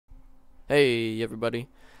Hey everybody,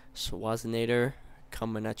 shwazinator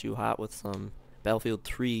coming at you hot with some Battlefield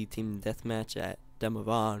 3 team deathmatch at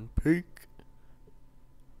Damavand Peak.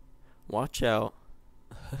 Watch out.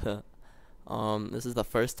 This is the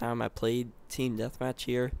first time I played team deathmatch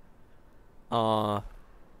here.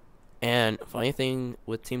 And funny thing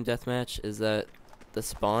with team deathmatch is that the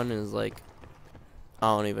spawn is like,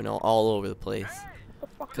 I don't even know, all over the place.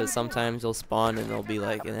 Cause sometimes you'll spawn and there'll be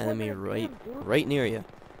like an enemy right near you.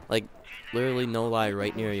 Like, literally no lie,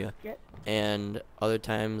 right near you. And other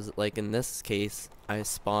times, like in this case, I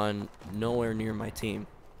spawn nowhere near my team,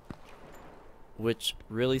 which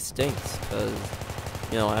really stinks because,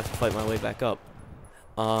 you know, I have to fight my way back up.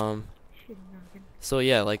 So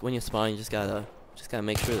yeah, like when you spawn, you just gotta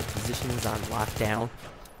make sure the position is on lockdown.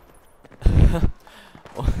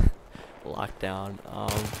 Lockdown.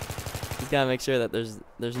 Just gotta make sure that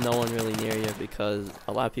there's no one really near you, because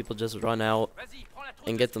a lot of people just run out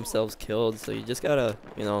and get themselves killed. So you just gotta,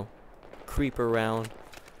 you know, creep around,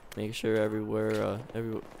 make sure everywhere,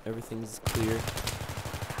 everything's clear.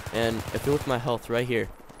 And if you look at my health right here,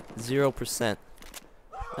 0%.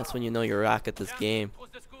 That's when you know you're rock at this game.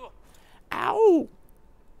 Ow!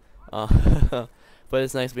 But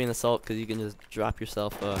it's nice being assault because you can just drop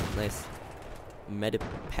yourself a nice med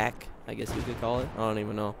pack, I guess you could call it. I don't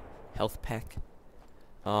even know. Health pack.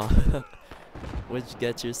 Which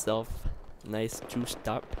gets yourself nice juiced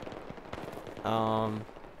up.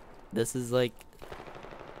 This is like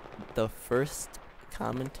the first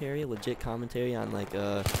commentary, legit commentary on like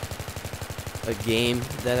a game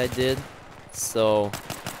that I did. So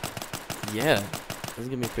yeah, this is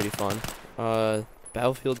gonna be pretty fun.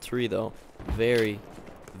 Battlefield 3 though, very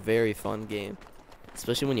fun game,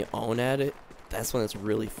 especially when you own at it. That's when it's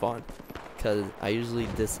really fun, because I usually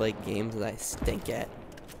dislike games that I stink at.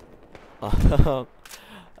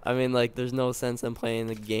 I mean, like, there's no sense in playing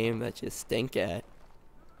a game that you stink at,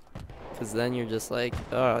 because then you're just like,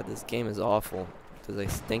 oh, this game is awful because I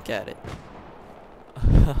stink at it.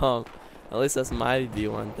 At least that's my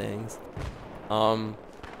view on things.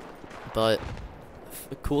 But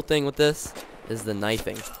the cool thing with this is the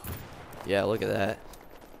knifing. Yeah, look at that.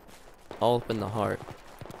 All up in the heart.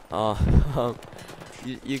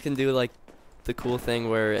 You can do like the cool thing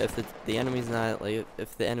where if the enemy's not, like,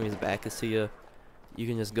 if the enemy's back is to you, you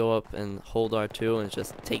can just go up and hold R2 and it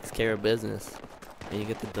just takes care of business, and you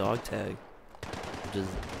get the dog tag, which is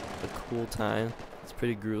a cool time. It's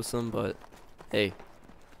pretty gruesome, but hey,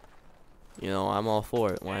 you know, I'm all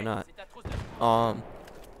for it. Why not?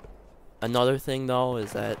 Another thing though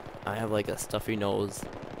is that I have like a stuffy nose,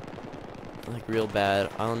 like real bad.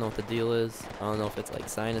 I don't know what the deal is. I don't know if it's like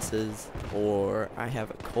sinuses or I have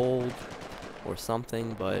a cold or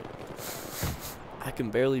something, but I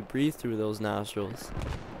can barely breathe through those nostrils.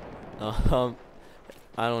 I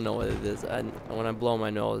don't know what it is. When I blow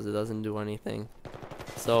my nose, it doesn't do anything.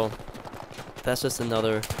 So that's just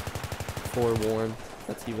another forewarn.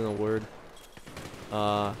 That's even a word.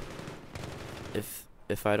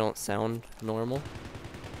 If I don't sound normal,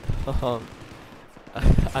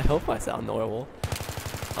 I hope I sound normal.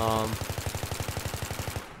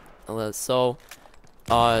 So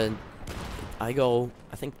I go,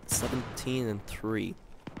 I think 17-3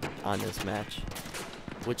 on this match,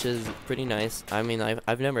 which is pretty nice. I mean,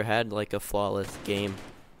 I've never had like a flawless game.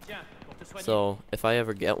 So if I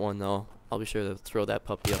ever get one though, I'll be sure to throw that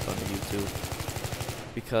puppy up on the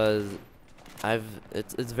YouTube, because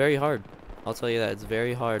it's very hard. I'll tell you that it's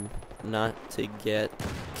very hard not to get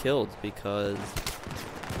killed, because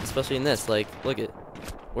especially in this, like, look at,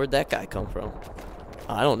 where'd that guy come from?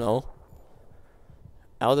 I don't know.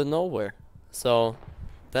 Out of nowhere. So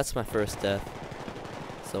that's my first death.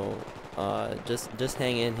 So just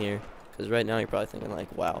hang in here, because right now you're probably thinking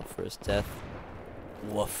like, wow, first death,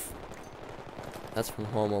 woof. That's from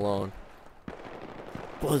Home Alone.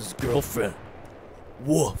 Buzz girlfriend,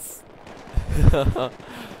 woof.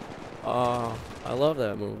 I love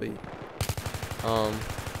that movie.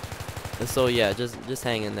 And so yeah, just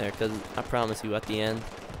hang in there, because I promise you at the end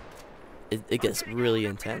it gets really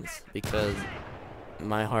intense, because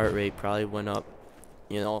my heart rate probably went up,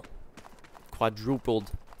 you know, quadrupled.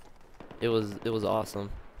 It was awesome.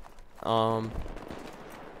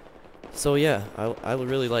 So yeah, I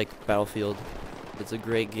really like Battlefield. It's a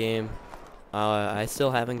great game. I still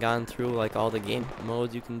haven't gone through like all the game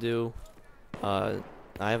modes you can do. I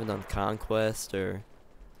haven't done Conquest, or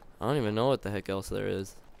I don't even know what the heck else there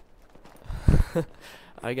is.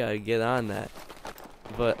 I gotta get on that.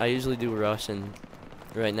 But I usually do Rush and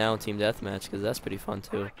right now Team Deathmatch, because that's pretty fun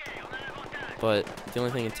too. But the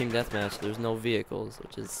only thing in Team Deathmatch, there's no vehicles,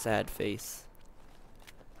 which is sad face.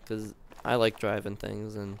 Because I like driving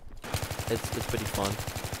things, and it's pretty fun.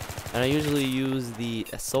 And I usually use the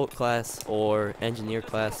assault class or engineer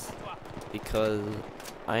class because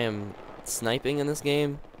I am sniping in this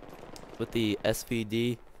game with the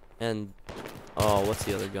SVD and oh, what's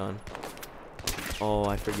the other gun? Oh,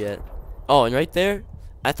 I forget. Oh, and right there,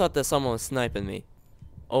 I thought that someone was sniping me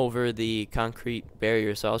over the concrete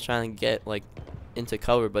barrier, so I was trying to get like into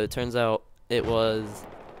cover, but it turns out it was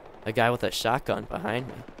a guy with a shotgun behind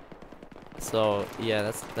me. So yeah,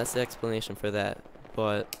 that's the explanation for that.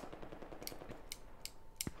 But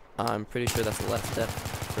I'm pretty sure that's the last step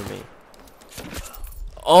for me.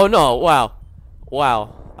 Oh no! Wow,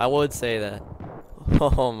 wow! I would say that.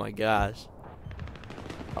 Oh my gosh.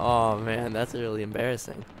 Oh man, that's really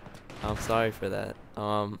embarrassing. I'm sorry for that.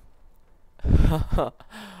 Oh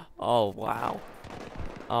wow.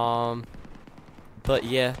 But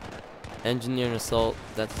yeah, engineer and assault,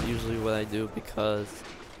 that's usually what I do because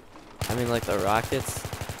I mean like the rockets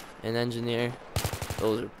and engineer,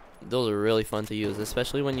 those are really fun to use,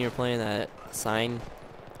 especially when you're playing that sign.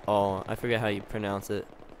 Oh, I forget how you pronounce it.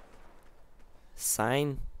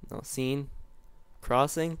 Sign? No, scene?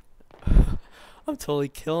 Crossing? I'm totally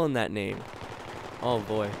killing that name. Oh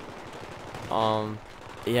boy.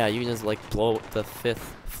 Yeah, you can just like blow up the 5th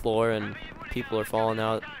floor and people are falling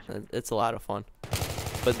out. It's a lot of fun.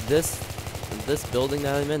 But this building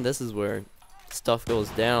that I'm in, this is where stuff goes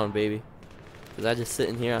down, baby. Cause I just sit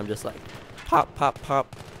in here, I'm just like, pop, pop,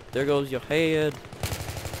 pop. There goes your head.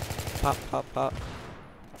 Pop, pop, pop.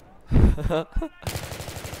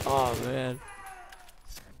 Oh man.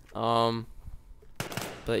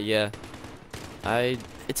 But yeah,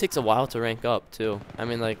 it takes a while to rank up too. I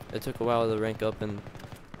mean, like it took a while to rank up in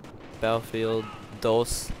Battlefield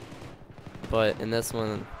DOS, but in this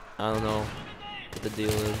one, I don't know what the deal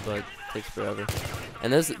is, but it takes forever.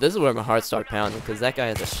 And this is where my heart started pounding because that guy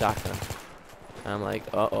has a shotgun. And I'm like,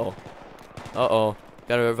 uh oh,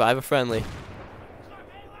 gotta revive a friendly.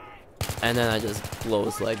 And then I just blow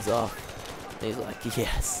his legs off. And he's like,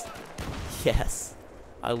 yes, yes,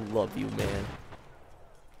 I love you, man.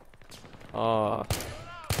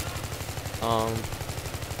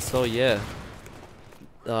 So yeah.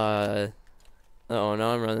 Uh-oh,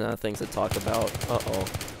 now I'm running out of things to talk about. Uh-oh,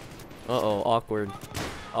 awkward.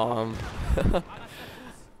 I'm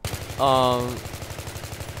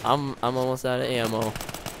almost out of ammo.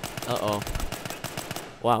 Uh-oh.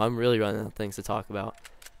 Wow, I'm really running out of things to talk about.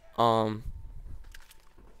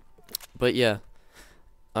 But yeah.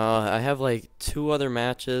 I have like 2 other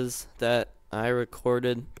matches that I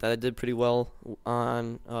recorded that I did pretty well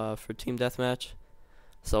on for Team Deathmatch.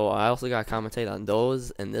 So I also got to commentate on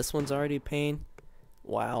those, and this one's already paying.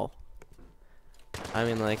 Wow. I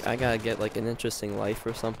mean, like, I gotta get like an interesting life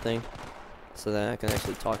or something so that I can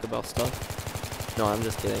actually talk about stuff. No, I'm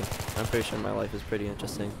just kidding. I'm pretty sure my life is pretty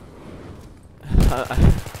interesting.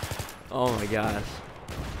 Oh my gosh.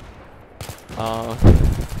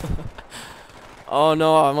 Oh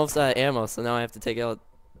no, I'm almost out of ammo, so now I have to take out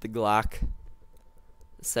the Glock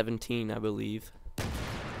 17, I believe.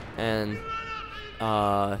 And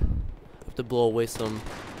I have to blow away some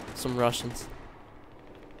Russians.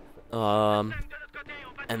 And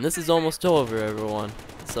this is almost over, everyone.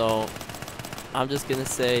 So I'm just gonna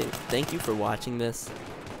say thank you for watching this.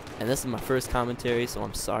 And this is my first commentary, so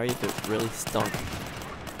I'm sorry if it really stunk.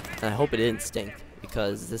 And I hope it didn't stink,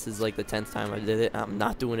 because this is like the 10th time I did it. I'm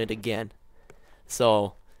not doing it again.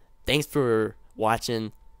 So thanks for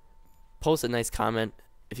watching. Post a nice comment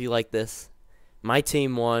if you like this. My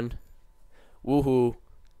team won. Woohoo.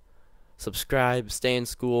 Subscribe. Stay in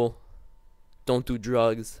school. Don't do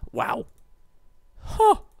drugs. Wow.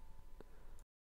 Huh.